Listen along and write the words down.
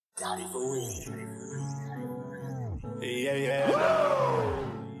Scotty for real. Yeah.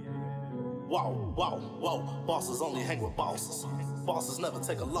 Whoa. Bosses only hang with bosses. Bosses never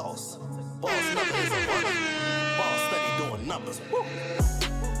take a loss. Boss never is a runner. Boss steady doing numbers. Woo.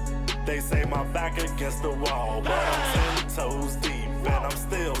 They say my back against the wall, but I'm 10 toes deep and I'm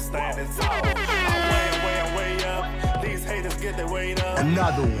still standing tall. I'm way up. These haters get their weight up.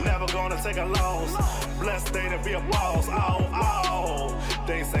 Another one. Never gonna take a loss. Blessed day to be a boss. Oh.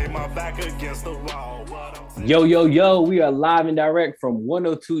 They say my back against the wall. Yo, we are live and direct from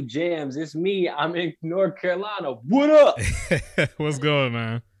 102 Jams. It's me. I'm in North Carolina. What up? What's going,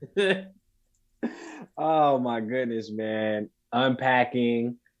 man? Oh my goodness, man.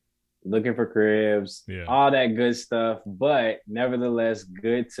 Unpacking, looking for cribs, Yeah. all that good stuff. But nevertheless,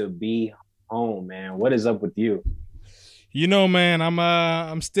 good to be home, man. What is up with you? You know, man,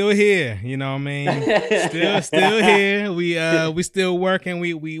 I'm still here. You know what I mean? Still here. We still working.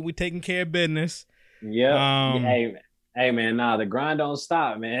 We taking care of business. Yeah. Hey, man, the grind don't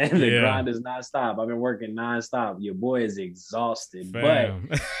stop, man. The grind does not stop. I've been working nonstop. Your boy is exhausted. Fam.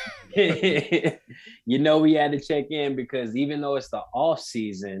 But we had to check in because even though it's the off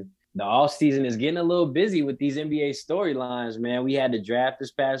season is getting a little busy with these NBA storylines, man. We had the draft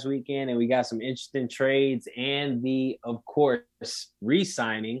this past weekend and we got some interesting trades and of course,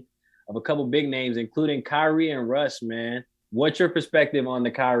 re-signing of a couple big names, including Kyrie and Russ, man. What's your perspective on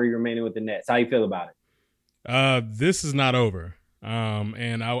the Kyrie remaining with the Nets? How you feel about it? This is not over.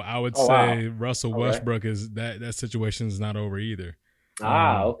 And I would say Russell Westbrook is that situation is not over either.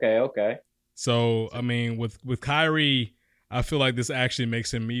 Okay. So, I mean, with Kyrie, I feel like this actually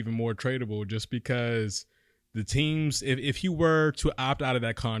makes him even more tradable just because the teams, if he were to opt out of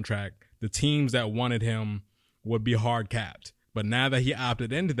that contract, the teams that wanted him would be hard capped. But now that he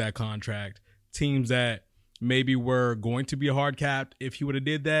opted into that contract, teams that maybe were going to be hard capped, if he would have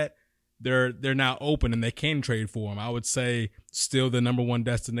did that, they're now open and they can trade for him. I would say still the number one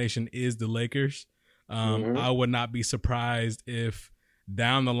destination is the Lakers. I would not be surprised if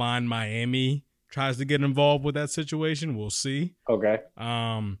down the line Miami tries to get involved with that situation. We'll see. Okay.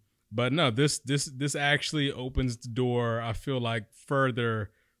 But no, this actually opens the door, I feel like,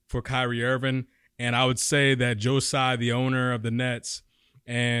 further for Kyrie Irving. And I would say that Joe Tsai, the owner of the Nets,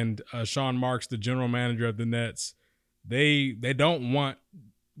 and Sean Marks, the general manager of the Nets, they don't want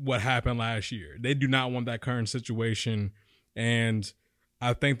what happened last year. They do not want that current situation. And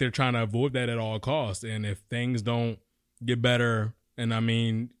I think they're trying to avoid that at all costs. And if things don't get better, and I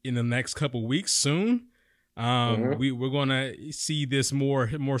mean, in the next couple weeks soon, we're going to see this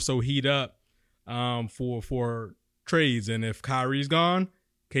more so heat up for trades. And if Kyrie's gone,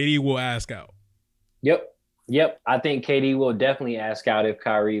 KD will ask out. Yep. I think KD will definitely ask out if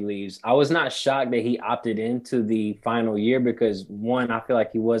Kyrie leaves. I was not shocked that he opted into the final year because, one, I feel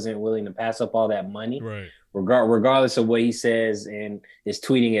like he wasn't willing to pass up all that money. Right. Regardless of what he says and is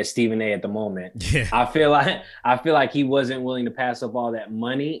tweeting at Stephen A at the moment. Yeah. I feel like he wasn't willing to pass up all that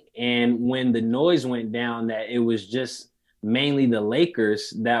money. And when the noise went down that it was just mainly the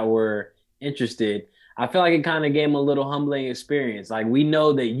Lakers that were interested, I feel like it kind of gave him a little humbling experience. Like, we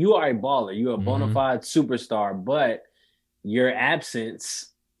know that you are a baller, you're a bona fide superstar, but your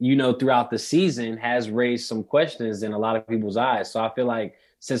absence, throughout the season has raised some questions in a lot of people's eyes. So I feel like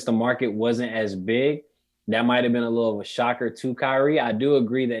since the market wasn't as big, that might have been a little of a shocker to Kyrie. I do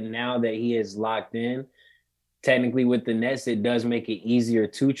agree that now that he is locked in, technically with the Nets, it does make it easier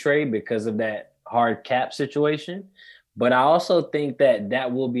to trade because of that hard cap situation. But I also think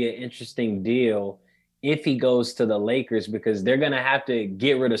that will be an interesting deal if he goes to the Lakers because they're going to have to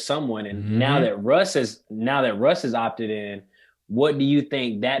get rid of someone. And now that Russ has opted in, what do you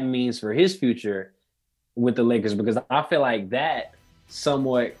think that means for his future with the Lakers? Because I feel like that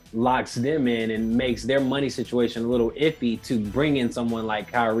somewhat locks them in and makes their money situation a little iffy to bring in someone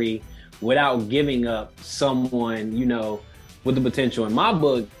like Kyrie without giving up someone, with the potential in my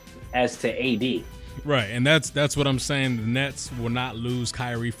book as to AD. Right. And that's what I'm saying. The Nets will not lose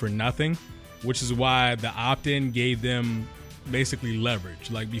Kyrie for nothing, which is why the opt-in gave them basically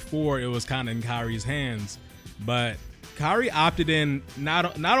leverage. Like before, it was kind of in Kyrie's hands, but Kyrie opted in.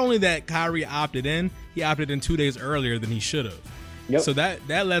 Not only that Kyrie opted in, he opted in 2 days earlier than he should have. Yep. So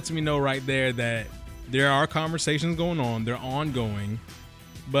that lets me know right there that there are conversations going on. They're ongoing,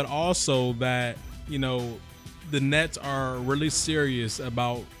 but also that, the Nets are really serious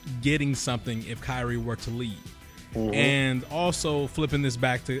about getting something if Kyrie were to leave. And also flipping this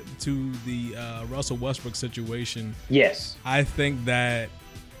back to the Russell Westbrook situation. Yes. I think that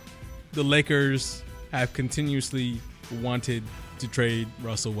the Lakers have continuously wanted to trade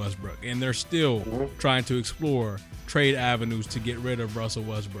Russell Westbrook, and they're still trying to explore trade avenues to get rid of Russell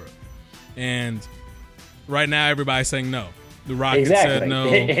Westbrook. And right now, everybody's saying no. The Rockets said no.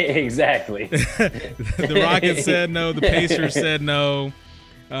 Exactly. The Rockets said no. The Pacers said no.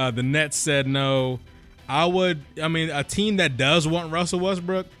 The Nets said no. A team that does want Russell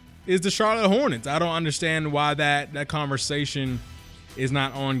Westbrook is the Charlotte Hornets. I don't understand why that conversation is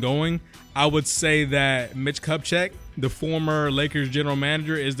not ongoing. I would say that Mitch Kupchak, the former Lakers general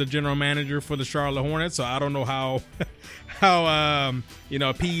manager, is the general manager for the Charlotte Hornets. So I don't know how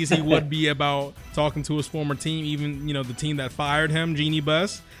appeased he would be about talking to his former team, even the team that fired him, Jeannie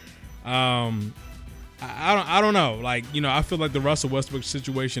Buss. I don't know. I feel like the Russell Westbrook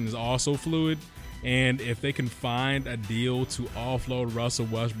situation is also fluid, and if they can find a deal to offload Russell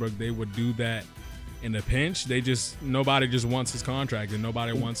Westbrook, they would do that in a pinch. Nobody just wants his contract, and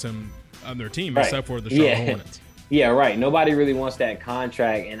nobody wants him on their team except for the Charlotte Hornets. Yeah, right. Nobody really wants that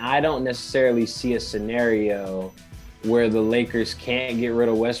contract, and I don't necessarily see a scenario where the Lakers can't get rid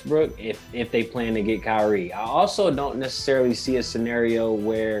of Westbrook if they plan to get Kyrie. I also don't necessarily see a scenario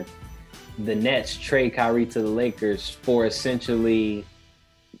where the Nets trade Kyrie to the Lakers for essentially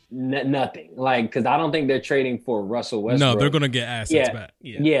nothing. Because I don't think they're trading for Russell Westbrook. No, they're going to get assets back.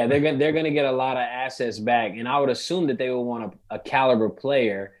 Yeah, they're going to get a lot of assets back, and I would assume that they would want a caliber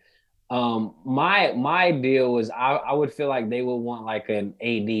player. My deal was I would feel like they would want like an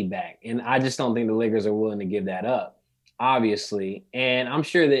AD back, and I just don't think the Lakers are willing to give that up, obviously. And I'm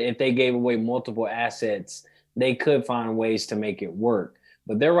sure that if they gave away multiple assets, they could find ways to make it work.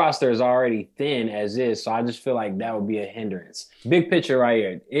 But their roster is already thin as is, so I just feel like that would be a hindrance. Big picture right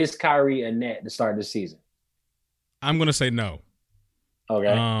here. Is Kyrie a net to start the season? I'm going to say no. Okay.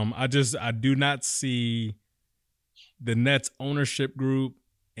 I do not see the Nets ownership group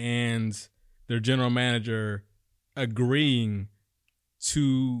and their general manager agreeing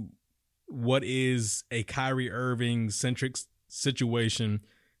to what is a Kyrie Irving centric situation.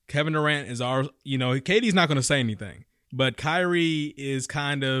 Kevin Durant is KD's not going to say anything, but Kyrie is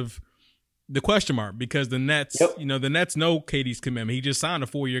kind of the question mark because the Nets, the Nets know KD's commitment. He just signed a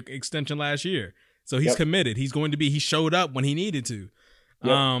 4-year extension last year. So he's committed. He showed up when he needed to.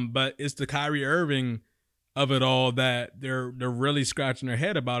 But it's the Kyrie Irving of it all that they're really scratching their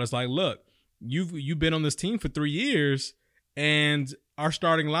head about. It's like, look, you've been on this team for 3 years, and our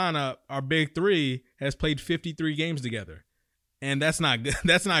starting lineup, our big three, has played 53 games together, and that's not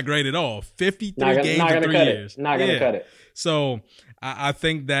great at all. 53 games in 3 years, not gonna cut it. So I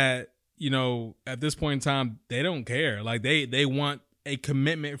think that at this point in time, they don't care. Like they want a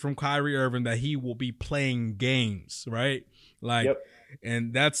commitment from Kyrie Irving that he will be playing games, right?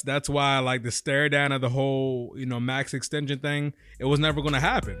 And that's why like the stare down of the whole max extension thing, it was never going to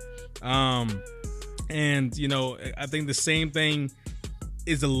happen. And I think the same thing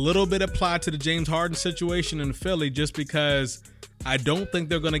is a little bit applied to the James Harden situation in Philly, just because I don't think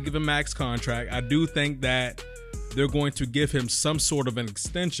they're going to give him max contract. I do think that they're going to give him some sort of an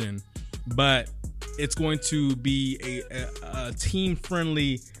extension, but it's going to be a team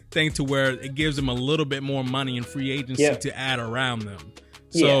friendly thing to where it gives them a little bit more money in free agency to add around them.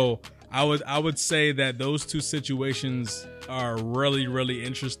 So I would say that those two situations are really, really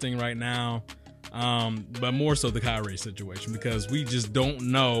interesting right now. But more so the Kyrie situation, because we just don't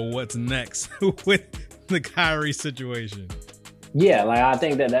know what's next with the Kyrie situation. Yeah, I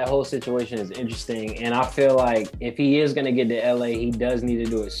think that whole situation is interesting, and I feel like if he is going to get to LA, he does need to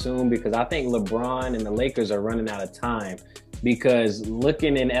do it soon, because I think LeBron and the Lakers are running out of time. Because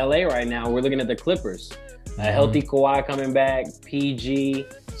looking in LA right now, we're looking at the Clippers. A healthy Kawhi coming back, PG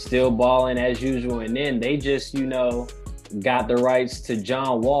still balling as usual, and then they just, got the rights to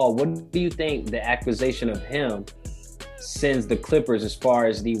John Wall. What do you think the acquisition of him sends the Clippers as far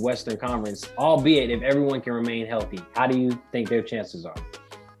as the Western Conference, albeit if everyone can remain healthy? How do you think their chances are?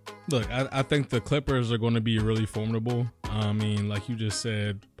 Look, I think the Clippers are going to be really formidable. I mean, like you just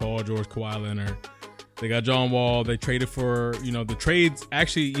said, Paul George, Kawhi Leonard. They got John Wall. They traded for, the trades.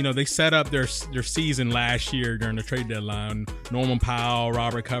 Actually, they set up their season last year during the trade deadline. Norman Powell,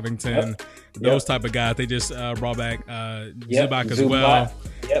 Robert Covington, those type of guys. They just brought back Zubac as well.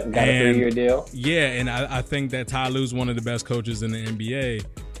 Got a 3-year deal. Yeah, and I think that Ty Lue's one of the best coaches in the NBA.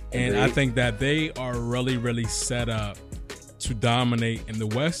 And I think that they are really, really set up to dominate in the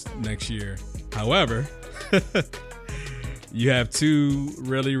West next year. However, you have two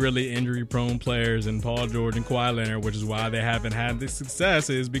really, really injury-prone players in Paul George and Kawhi Leonard, which is why they haven't had the success,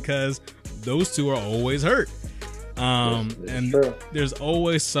 is because those two are always hurt. And there's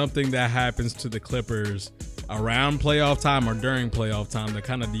always something that happens to the Clippers around playoff time or during playoff time that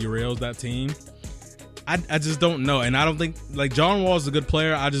kind of derails that team. I just don't know. And I don't think, like, John Wall is a good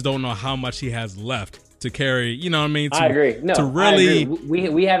player. I just don't know how much he has left to carry, you know what I mean? I agree. No, to really, I agree.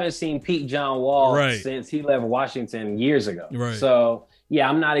 We haven't seen peak John Wall right. since he left Washington years ago. Right. So, yeah,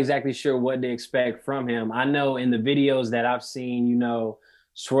 I'm not exactly sure what to expect from him. I know in the videos that I've seen, you know,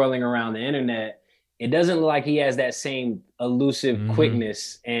 swirling around the internet, it doesn't look like he has that same elusive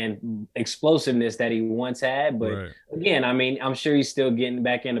quickness and explosiveness that he once had. But right. again, I mean, I'm sure he's still getting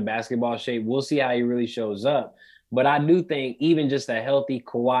back into basketball shape. We'll see how he really shows up. But I do think even just a healthy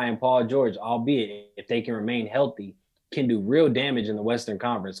Kawhi and Paul George, albeit if they can remain healthy, can do real damage in the Western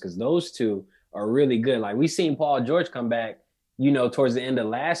Conference, because those two are really good. Like, we seen Paul George come back, you know, towards the end of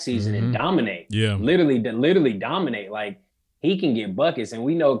last season and dominate. Yeah. Literally dominate. Like, he can get buckets. And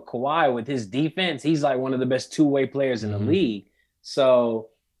we know Kawhi, with his defense, he's like one of the best two-way players in the league. So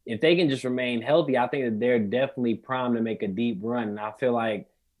if they can just remain healthy, I think that they're definitely primed to make a deep run. And I feel like,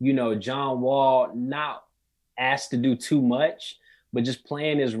 you know, John Wall, not asked to do too much, but just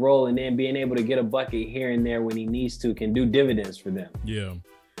playing his role and then being able to get a bucket here and there when he needs to can do dividends for them. Yeah.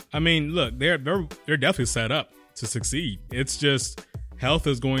 I mean, look, they're definitely set up to succeed. It's just health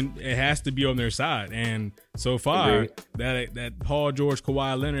it has to be on their side. And so far, that Paul George,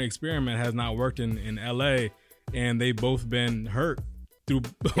 Kawhi Leonard experiment has not worked in LA, and they've both been hurt through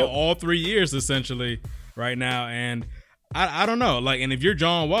all 3 years essentially right now. And I don't know, like, and if you're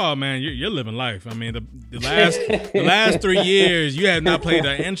John Wall, man, you're living life. I mean, the last 3 years, you have not played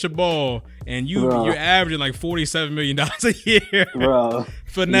an inch of ball, and you're averaging like $47 million a year, bro.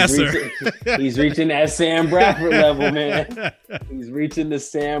 Finesser. He's reaching that Sam Bradford level, man. He's reaching the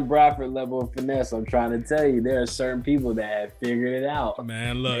Sam Bradford level of finesse. I'm trying to tell you, there are certain people that have figured it out.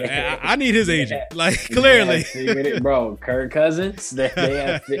 Man, look, I need his agent. Like, clearly, figured it, bro. Kirk Cousins,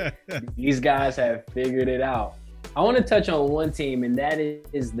 these guys have figured it out. I want to touch on one team, and that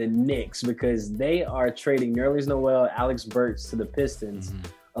is the Knicks, because they are trading Nerlens Noel, Alex Burks to the Pistons,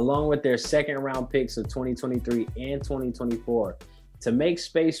 along with their second-round picks of 2023 and 2024 to make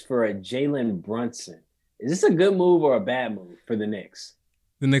space for a Jalen Brunson. Is this a good move or a bad move for the Knicks?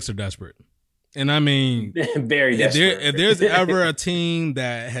 The Knicks are desperate. And I mean, very desperate. If there's ever a team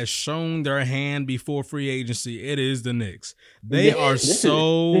that has shown their hand before free agency, it is the Knicks. They are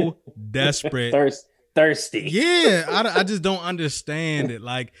so desperate. Thirsty. Yeah, I just don't understand it.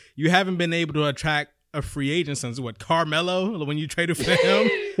 Like, you haven't been able to attract a free agent since Carmelo, when you traded for him,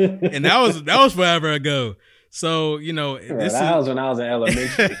 and that was forever ago. So, you know, that was when I was in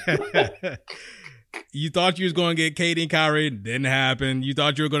elementary. You thought you was going to get KD and Kyrie, didn't happen. You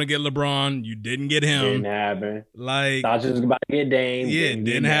thought you were going to get LeBron, you didn't get him. Didn't happen. Like, thought you was about to get Dame. Yeah,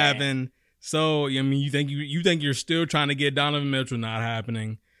 didn't happen. So, I mean, you think you're still trying to get Donovan Mitchell, not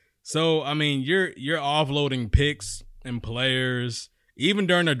happening. So, I mean, you're offloading picks and players. Even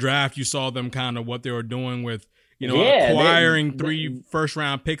during the draft, you saw them kind of what they were doing with, you know, acquiring 3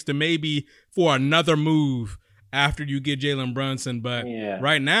 first-round picks to maybe for another move after you get Jalen Brunson. But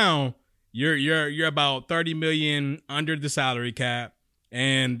right now, you're about $30 million under the salary cap,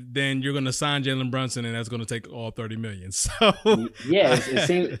 and then you're going to sign Jalen Brunson, and that's going to take all $30 million. So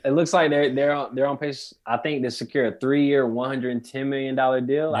it looks like they're on pace, I think, to secure a 3-year, $110 million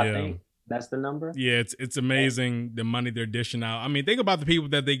deal. I think that's the number. Yeah, it's amazing the money they're dishing out. I mean, think about the people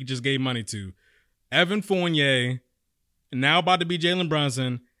that they just gave money to: Evan Fournier, now about to be Jalen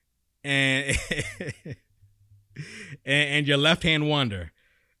Brunson, and and your left-hand wonder.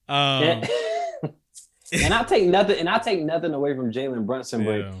 And I take nothing away from Jalen Brunson,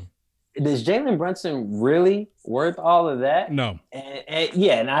 but is Jalen Brunson really worth all of that? No.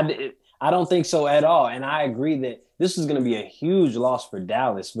 And I don't think so at all. And I agree that this is going to be a huge loss for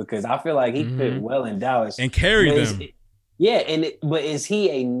Dallas, because I feel like he fit well in Dallas and carried them. But is he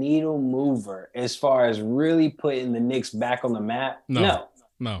a needle mover as far as really putting the Knicks back on the map? No,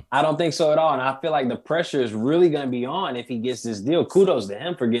 I don't think so at all. And I feel like the pressure is really going to be on if he gets this deal. Kudos to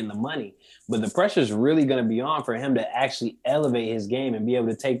him for getting the money. But the pressure is really going to be on for him to actually elevate his game and be able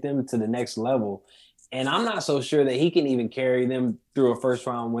to take them to the next level. And I'm not so sure that he can even carry them through a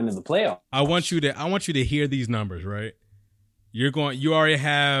first-round win of the playoff. I want you to hear these numbers, right? You already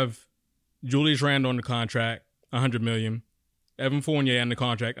have Julius Randle on the contract, $100 million. Evan Fournier on the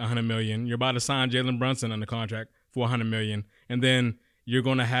contract, $100 million. You're about to sign Jalen Brunson on the contract for $100 million. And then you're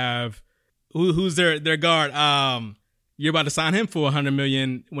going to have who's their guard? You're about to sign him for $100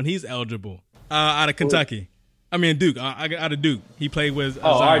 million when he's eligible out of Kentucky. I mean, Duke. Out of Duke, he played with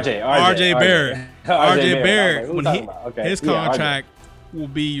RJ Barrett. RJ Barrett. When his contract will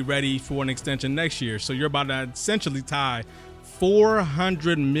be ready for an extension next year. So you're about to essentially tie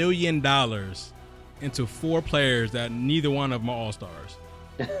 $400 million into 4 players that neither one of them are all-stars.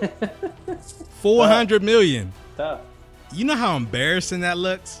 $400 million. Tough. You know how embarrassing that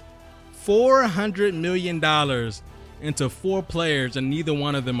looks? $400 million into 4 players, and neither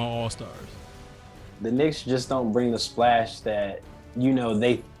one of them are all-stars. The Knicks just don't bring the splash that,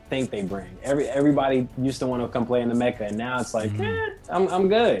 they think they bring. Everybody used to want to come play in the Mecca, and now it's like, I'm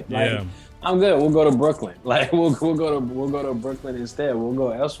good. Like, I'm good. We'll go to Brooklyn. Like we'll go to Brooklyn instead. We'll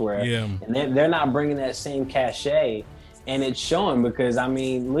go elsewhere. Yeah. And they're not bringing that same cachet, and it's showing because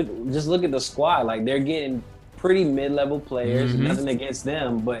look at the squad. Like they're getting pretty mid-level players. Nothing against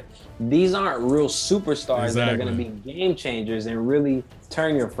them, but these aren't real superstars that are going to be game changers and really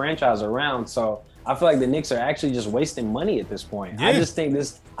turn your franchise around. So I feel like the Knicks are actually just wasting money at this point. Yeah. I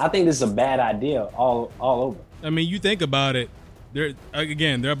think this is a bad idea all over. I mean, you think about it. They're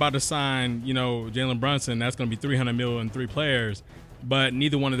about to sign, Jalen Brunson. That's going to be $300 million and 3 players, but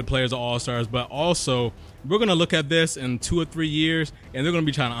neither one of the players are all-stars. But also, we're going to look at this in 2 or 3 years, and they're going to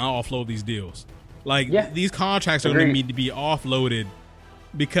be trying to offload these deals. These contracts are going to need to be offloaded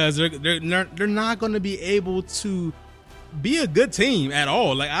because they're not going to be able to be a good team at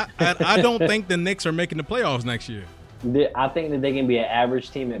all. Like I don't think the Knicks are making the playoffs next year. I think that they can be an average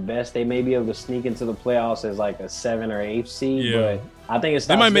team at best. They may be able to sneak into the playoffs as like a 7th or 8th seed, but I think it's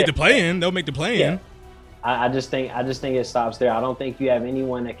they might make the play-in. They'll make the play-in. Yeah. I just think it stops there. I don't think you have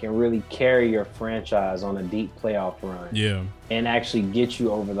anyone that can really carry your franchise on a deep playoff run. Yeah. And actually get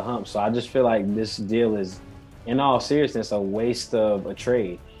you over the hump. So I just feel like this deal is, in all seriousness, a waste of a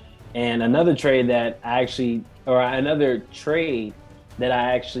trade. And another trade that I actually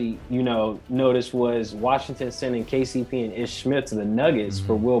noticed was Washington sending KCP and Ish Smith to the Nuggets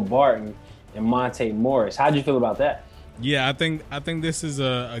for Will Barton and Monte Morris. How'd you feel about that? Yeah, I think this is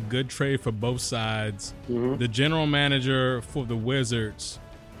a good trade for both sides. The general manager for the Wizards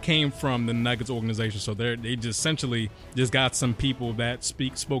came from the Nuggets organization, so they just essentially just got some people that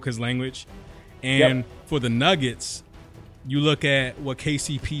spoke his language. And for the Nuggets, you look at what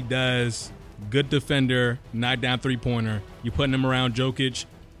KCP does. Good defender, knock down 3-pointer. You're putting him around Jokic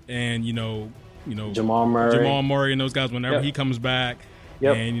and Jamal Murray and those guys whenever he comes back.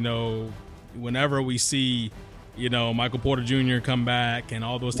 And whenever we see Michael Porter Jr. come back and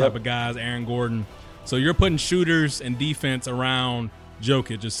all those type of guys, Aaron Gordon. So you're putting shooters and defense around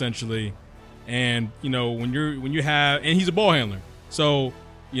Jokic essentially. And when you have, and he's a ball handler. So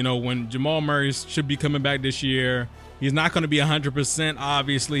when Jamal Murray should be coming back this year, he's not going to be 100%.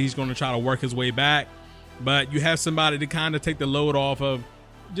 Obviously, he's going to try to work his way back. But you have somebody to kind of take the load off of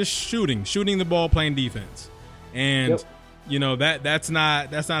just shooting the ball, playing defense. And that's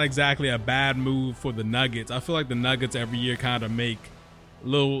not exactly a bad move for the Nuggets. I feel like the Nuggets every year kind of make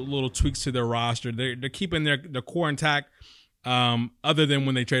little tweaks to their roster. They're keeping their core intact, other than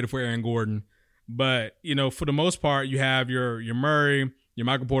when they traded for Aaron Gordon. But for the most part, you have your Murray, your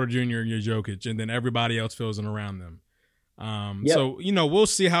Michael Porter Jr., and your Jokic, and then everybody else fills in around them. So we'll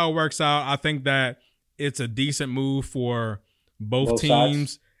see how it works out. I think that it's a decent move for both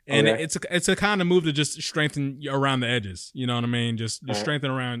teams. Sides. And it's a kind of move to just strengthen around the edges. You know what I mean? Just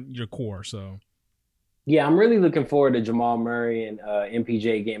strengthen around your core. So, yeah, I'm really looking forward to Jamal Murray and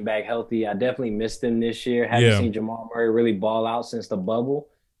MPJ getting back healthy. I definitely missed them this year. Haven't seen Jamal Murray really ball out since the bubble.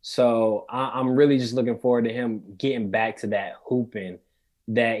 So I'm really just looking forward to him getting back to that hooping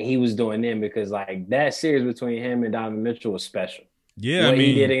that he was doing then, because like that series between him and Donovan Mitchell was special. Yeah, what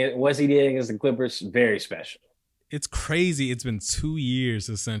he did against the Clippers, very special. It's crazy. It's been 2 years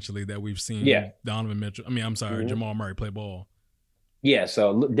essentially that we've seen Donovan Mitchell. Jamal Murray play ball. Yeah,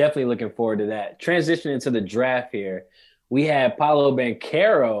 so definitely looking forward to that. Transitioning to the draft here, we had Paolo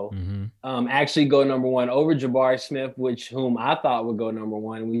Banchero actually go number 1 over Jabari Smith, whom I thought would go number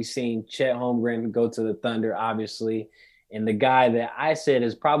 1. We've seen Chet Holmgren go to the Thunder, obviously, and the guy that I said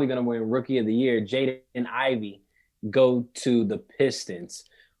is probably going to win Rookie of the Year, Jaden Ivey, go to the Pistons.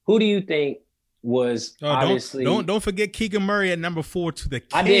 Who do you think was obviously... Don't forget Keegan Murray at number 4 to the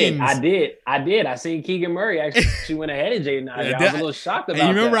Kings. I did. I seen Keegan Murray actually went ahead of Jaden Ivey. I was a little shocked about that.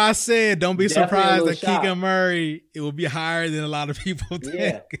 And remember I said, don't be surprised that Keegan Murray, it will be higher than a lot of people think.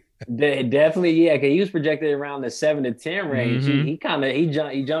 Yeah, definitely, because he was projected around the 7 to 10 range.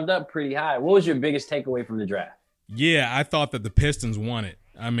 He jumped up pretty high. What was your biggest takeaway from the draft? Yeah, I thought that the Pistons won it.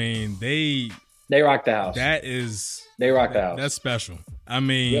 I mean, they rocked the house. They rocked the house. That's special. I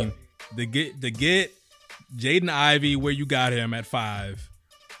mean, to get Jaden Ivey where you got him at 5,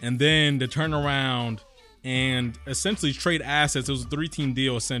 and then to turn around and essentially trade assets. It was a 3-team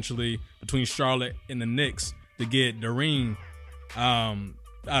deal essentially between Charlotte and the Knicks to get Doreen out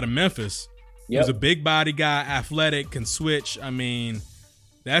of Memphis. He was a big body guy, athletic, can switch. I mean,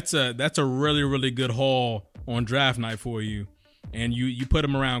 that's a really, really good haul on draft night for you. and you put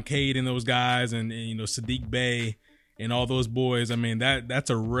him around Cade and those guys, and Sadiq Bey and all those boys. I mean, that's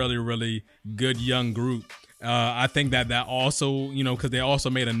a really, really good young group. I think that also, because they also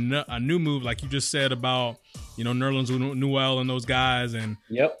made a new move, like you just said about, Nerlens Noel and those guys. And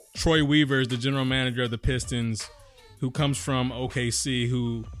Troy Weaver is the general manager of the Pistons, who comes from OKC,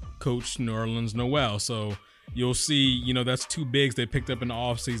 who coached Nerlens Noel. So you'll see, that's two bigs they picked up in the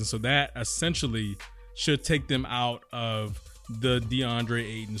offseason. So that essentially should take them out of the DeAndre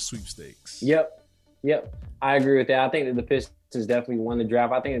Ayton sweepstakes. Yep. I agree with that. I think that the Pistons definitely won the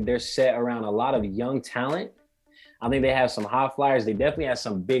draft. I think that they're set around a lot of young talent. I think they have some high flyers. They definitely have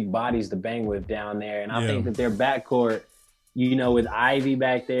some big bodies to bang with down there. And I think that their backcourt, with Ivy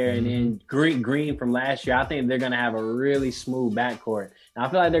back there and then Green from last year, I think they're going to have a really smooth backcourt. And I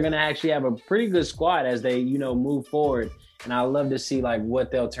feel like they're going to actually have a pretty good squad as they, move forward. And I love to see like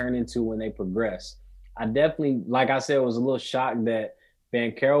what they'll turn into when they progress. I definitely, like I said, was a little shocked that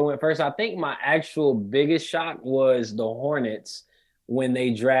Banchero went first. I think my actual biggest shock was the Hornets when they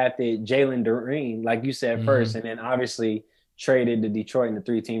drafted Jalen Duren, like you said, first, and then obviously traded to Detroit in the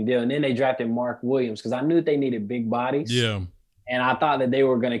 3-team deal. And then they drafted Mark Williams because I knew that they needed big bodies. Yeah. And I thought that they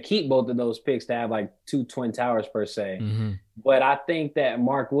were going to keep both of those picks to have like two twin towers per se. But I think that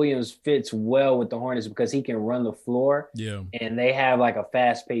Mark Williams fits well with the Hornets because he can run the floor. Yeah. And they have like a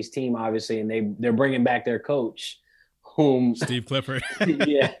fast-paced team, obviously, and they're bringing back their coach, Steve Clifford.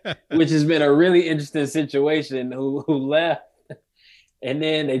 Which has been a really interesting situation, who left. And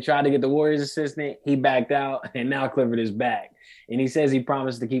then they tried to get the Warriors assistant. He backed out, and now Clifford is back. And he says he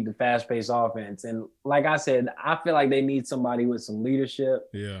promised to keep the fast-paced offense. And like I said, I feel like they need somebody with some leadership.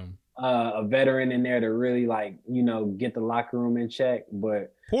 Yeah. A veteran in there to really get the locker room in check.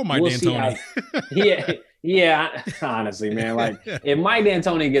 But poor Mike D'Antoni. Yeah, honestly, man. Like if Mike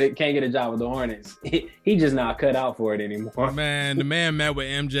D'Antoni can't get a job with the Hornets, he just not cut out for it anymore. Man, the man met with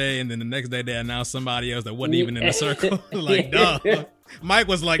MJ, and then the next day they announced somebody else that wasn't even in the circle. Like, dog. Mike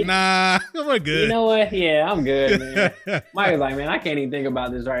was like, nah, we're good. You know what? Yeah, I'm good, man. Mike was like, man, I can't even think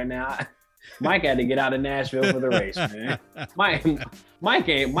about this right now. Mike had to get out of Nashville for the race, man. Mike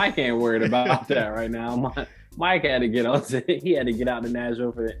ain't worried about that right now. Mike had to get out of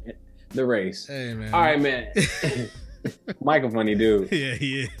Nashville for the race. Hey, man. All right, man. Mike a funny dude. Yeah,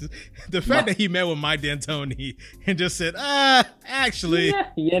 he is. The fact that he met with Mike D'Antoni and just said, actually.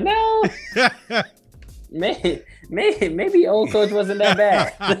 Yeah, maybe old coach wasn't that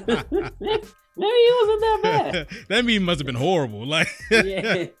bad. Maybe he wasn't that bad. That meeting must have been horrible. Like,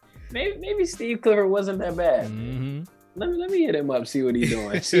 yeah, maybe Steve Clifford wasn't that bad. Let me hit him up, see what he's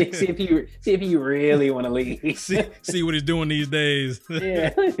doing. See if he really want to leave. see what he's doing these days.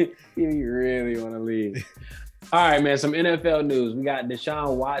 Yeah, see if he really want to leave. All right, man. Some NFL news. We got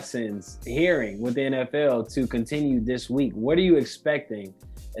Deshaun Watson's hearing with the NFL to continue this week. What are you expecting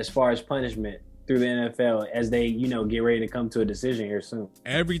as far as punishment through the NFL as they, get ready to come to a decision here soon?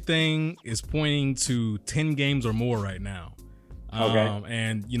 Everything is pointing to 10 games or more right now. Okay.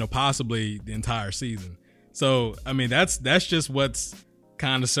 And, possibly the entire season. So, I mean, that's just what's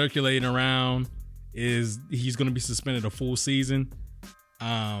kind of circulating around is he's going to be suspended a full season.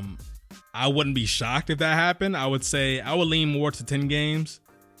 I wouldn't be shocked if that happened. I would say I would lean more to 10 games,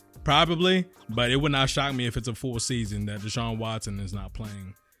 probably, but it would not shock me if it's a full season that Deshaun Watson is not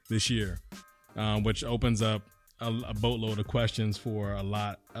playing this year, which opens up a boatload of questions for a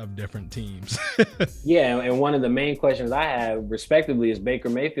lot of different teams. Yeah, and one of the main questions I have, respectively, is Baker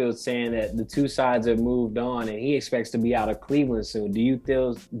Mayfield saying that the two sides have moved on and he expects to be out of Cleveland soon. Do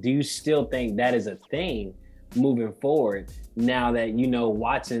you still think that is a thing moving forward now that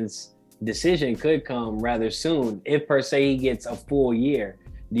Watson's decision could come rather soon? If per se he gets a full year,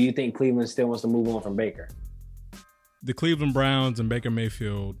 do you think Cleveland still wants to move on from Baker? The Cleveland Browns and Baker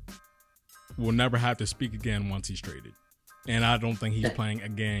Mayfield will never have to speak again once he's traded. And I don't think he's playing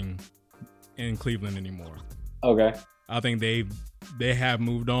again in Cleveland anymore. Okay. I think they have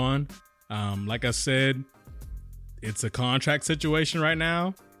moved on. Like I said, it's a contract situation right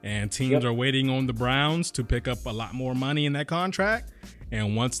now, and teams are waiting on the Browns to pick up a lot more money in that contract.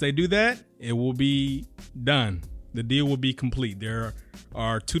 And once they do that, it will be done. The deal will be complete. There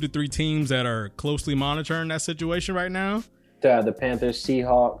are 2 to 3 teams that are closely monitoring that situation right now. The Panthers,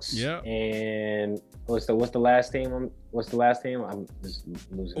 Seahawks, Yep. And what's the last team? What's the last team? I'm just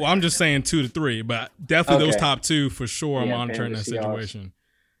losing. Well, I'm just saying 2 to 3, but definitely those top 2 for sure are Yeah, monitoring that Panthers, situation.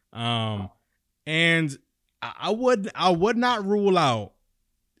 And I would not rule out,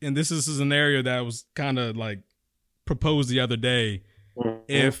 and this is a scenario that was kind of like proposed the other day,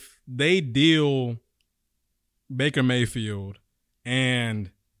 if they deal Baker Mayfield and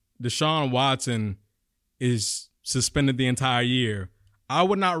Deshaun Watson is suspended the entire year, I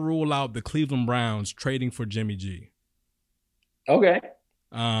would not rule out the Cleveland Browns trading for Jimmy G. Okay.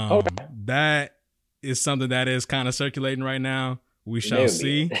 That is something that is kind of circulating right now. We shall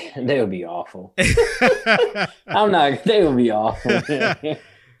see. They would be awful. They would be awful.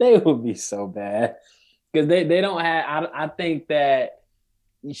 They would be so bad. Because they don't have, I think that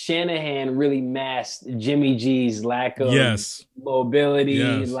Shanahan really masked Jimmy G's lack of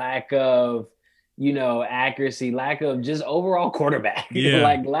mobility, lack of, accuracy, lack of just overall quarterback,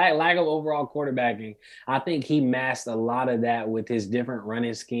 lack of overall quarterbacking. I think he masked a lot of that with his different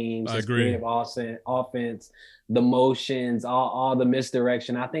running schemes, his creative offense, the motions, all the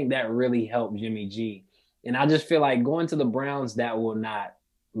misdirection. I think that really helped Jimmy G. And I just feel like going to the Browns, that will not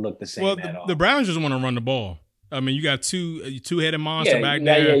look the same at all. The Browns just want to run the ball. I mean, you got two-headed monster back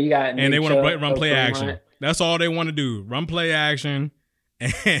there, you got and they want to run play action. That's all they want to do: run play action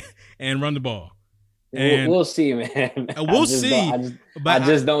and run the ball. And we'll see, man. We'll see. I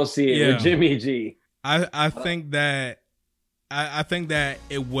just don't see it with Jimmy G. I think that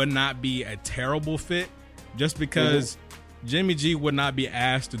it would not be a terrible fit, just because Jimmy G would not be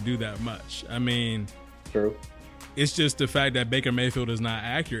asked to do that much. I mean, true. It's just the fact that Baker Mayfield is not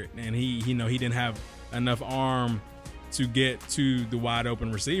accurate, and he didn't have enough arm to get to the wide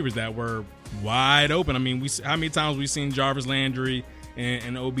open receivers that were wide open. I mean, how many times we've seen Jarvis Landry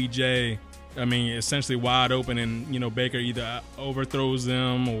and OBJ, I mean, essentially wide open, and Baker either overthrows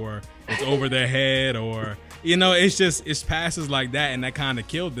them or it's over their head, or it's passes like that, and that kind of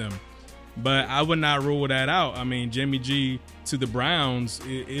killed them. But I would not rule that out. I mean, Jimmy G to the Browns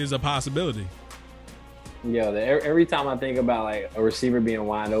is a possibility. Yo, every time I think about like a receiver being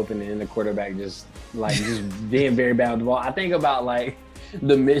wide open and the quarterback just being very bad with the ball, I think about like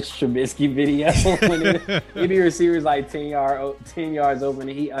the Mitch Trubisky video when any receiver's like 10 yards open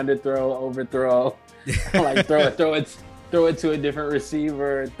and he overthrow, like throw it to a different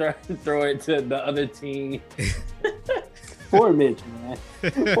receiver, throw it to the other team. Poor Mitch,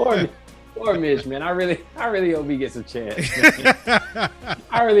 man. Poor Mitch, man. I really hope he gets a chance.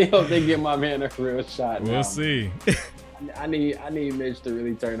 I really hope they give my man a real shot. We'll see. I need Mitch to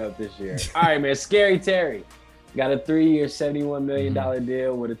really turn up this year. All right, man. Scary Terry got a 3-year, $71 million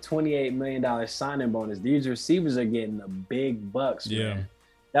deal with a $28 million signing bonus. These receivers are getting the big bucks, man. Yeah.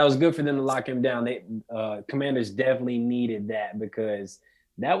 That was good for them to lock him down. Commanders definitely needed that, because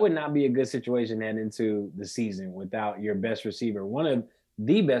that would not be a good situation heading into the season without your best receiver. One of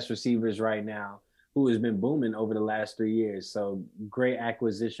the best receivers right now, who has been booming over the last 3 years. So great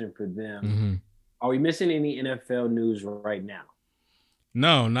acquisition for them. Mm-hmm. Are we missing any NFL news right now?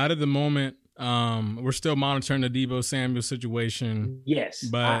 No, not at the moment. We're still monitoring the Deebo Samuel situation. Yes.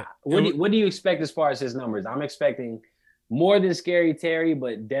 But what do you expect as far as his numbers? I'm expecting more than Scary Terry,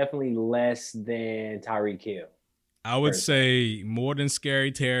 but definitely less than Tyreek Hill. I would say more than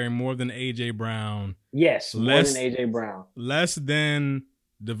Scary Terry, more than A.J. Brown. Yes, more than A.J. Brown. Less than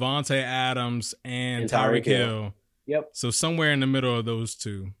Devontae Adams and Tyreek Hill. Yep. So somewhere in the middle of those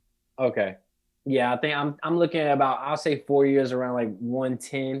two. Okay. Yeah, I think I'm looking at about, I'll say 4 years, around like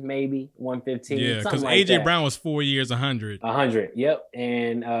 110, maybe 115. Yeah, because like A.J. Brown was 4 years, 100. 100, yep.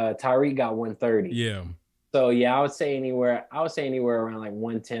 And Tyreek got 130. Yeah. So yeah, I would say anywhere around like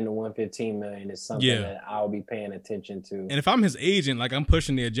 110 to 115 million is something that I'll be paying attention to. And if I'm his agent, like, I'm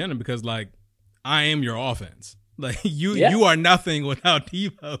pushing the agenda, because like I am your offense. Like you are nothing without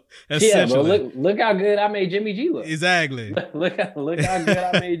Deebo. Yeah, but look how good I made Jimmy G look. Exactly. look how good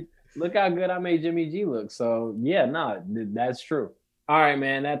I made. Look how good I made Jimmy G look. So yeah, that's true. All right,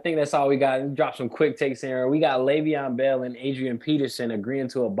 man. I think that's all we got. Drop some quick takes here. We got Le'Veon Bell and Adrian Peterson agreeing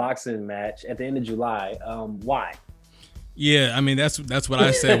to a boxing match at the end of July. Why? Yeah, I mean, that's what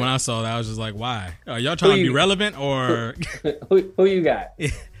I said when I saw that. I was just like, why? Are y'all trying to be relevant, or who you got?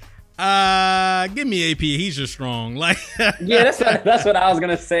 Give me AP. He's just strong. Like, yeah, that's what I was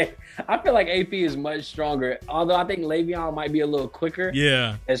gonna say. I feel like AP is much stronger, although I think Le'Veon might be a little quicker.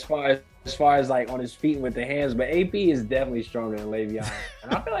 Yeah. As far as like on his feet and with the hands, but AP is definitely stronger than Le'Veon.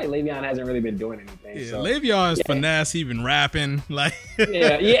 And I feel like Le'Veon hasn't really been doing anything. Yeah, so. Le'Veon's finesse. He been rapping like.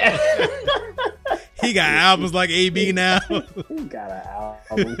 Yeah. He got albums like AB now. He got an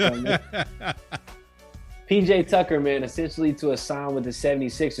album coming. PJ Tucker, man, essentially to a sign with the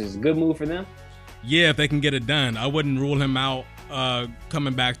 76ers. Good move for them? Yeah, if they can get it done. I wouldn't rule him out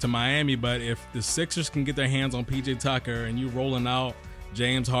coming back to Miami, but if the Sixers can get their hands on PJ Tucker and you rolling out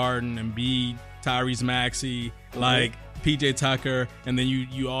James Harden and Embiid, Tyrese Maxey, like PJ Tucker, and then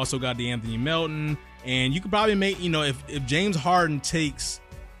you also got DeAnthony Melton, and you could probably make, if James Harden takes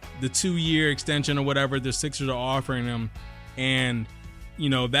the 2-year extension or whatever the Sixers are offering him, and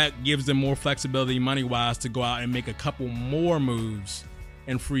that gives them more flexibility money-wise to go out and make a couple more moves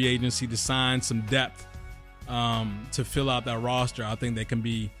in free agency to sign some depth to fill out that roster. I think they can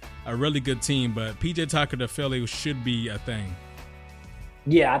be a really good team, but PJ Tucker to Philly should be a thing.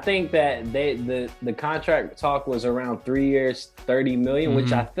 Yeah, I think that the contract talk was around 3 years, $30 million,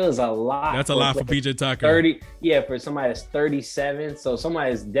 which I feel is a lot. That's a lot for PJ Tucker. 30, yeah, for somebody that's 37, so somebody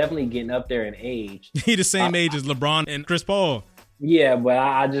that's definitely getting up there in age. He the same age as LeBron and Chris Paul. Yeah, but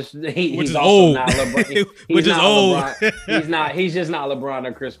I just he's also old. not LeBron. Which is old. LeBron. He's just not LeBron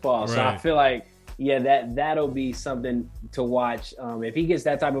or Chris Paul. So Right. I feel like that'll be something to watch. If he gets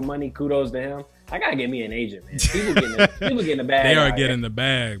that type of money, kudos to him. I gotta get me an agent, man. People getting the bag. They are out getting here. the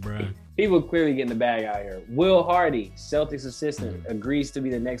bag, bro. People clearly getting the bag out here. Will Hardy, Celtics assistant, agrees to be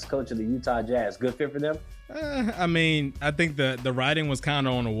the next coach of the Utah Jazz. Good fit for them? I mean, I think the writing was kind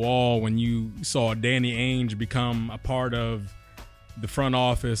of on the wall when you saw Danny Ainge become a part of the front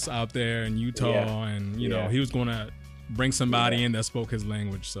office out there in Utah, and you know he was going to bring somebody in that spoke his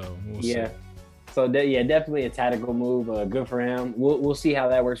language. So we'll see. So definitely a tactical move. Good for him. We'll see how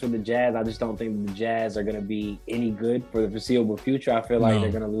that works with the Jazz. I just don't think the Jazz are going to be any good for the foreseeable future. I feel like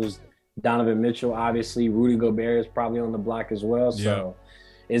they're going to lose Donovan Mitchell. Obviously, Rudy Gobert is probably on the block as well. So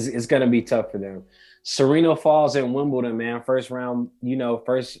it's going to be tough for them. Serena falls in Wimbledon, man. First round,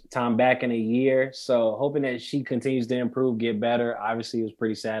 first time back in a year. So hoping that she continues to improve, get better. Obviously, was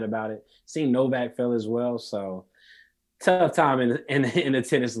pretty sad about it. Seen Novak fell as well. So tough time in the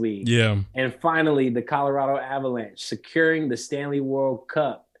tennis league. Yeah. And finally, the Colorado Avalanche securing the Stanley World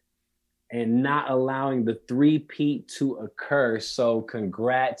Cup and not allowing the three-peat to occur. So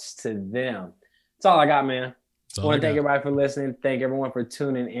congrats to them. That's all I got, man. I want to thank everybody for listening. Thank everyone for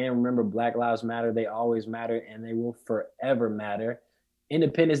tuning in. Remember, Black Lives Matter. They always matter, and they will forever matter.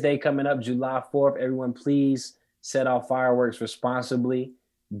 Independence Day coming up July 4th. Everyone, please set off fireworks responsibly.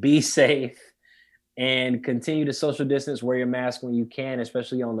 Be safe. And continue to social distance, wear your mask when you can,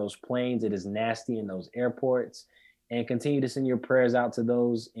 especially on those planes. It is nasty in those airports. And continue to send your prayers out to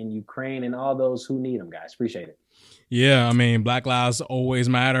those in Ukraine and all those who need them, guys. Appreciate it. Yeah, I mean, Black Lives always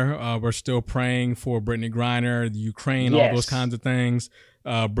matter. We're still praying for Brittany Griner, the Ukraine, all those kinds of things.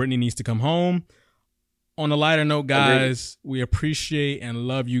 Brittany needs to come home. On a lighter note, guys, we appreciate and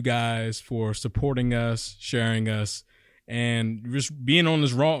love you guys for supporting us, sharing us, and just being on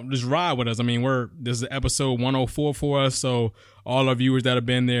this ride with us. I mean, this is episode 104 for us, so all our viewers that have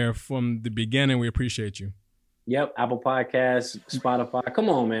been there from the beginning, we appreciate you. Yep, Apple Podcasts, Spotify. Come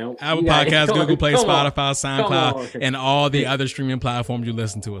on, man. Apple Podcasts, Google Play, Spotify, SoundCloud, and all the other streaming platforms you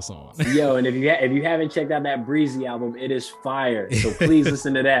listen to us on. Yo, and if you haven't checked out that Breezy album, it is fire. So please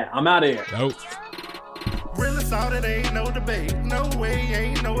listen to that. I'm out of here. Nope. Realest out, it ain't no debate. No way,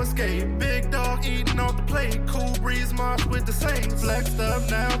 ain't no escape. Big dog eating off the plate. Cool breeze march with the Saints. Flexed up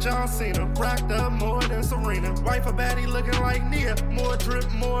now, John Cena. Racked up more than Serena. Wife a baddie looking like Nia. More drip,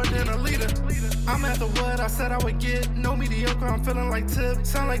 more than a leader. I'm after what I said I would get. No mediocre, I'm feeling like Tip.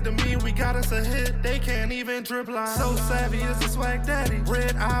 Sound like to me, we got us a hit. They can't even drip line. So savvy is a swag daddy.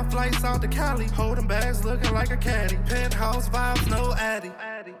 Red eye flights out to Cali. Holding bags looking like a caddy. Penthouse vibes, no addy.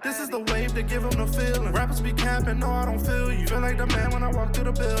 This is the wave that give them the feeling. Rappers be capping, no, I don't feel you. Feel like the man when I walk through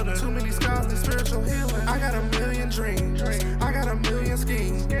the building. Too many scars and spiritual healing. I got a million dreams. I got a million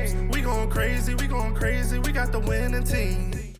schemes. We going crazy, we got the winning team.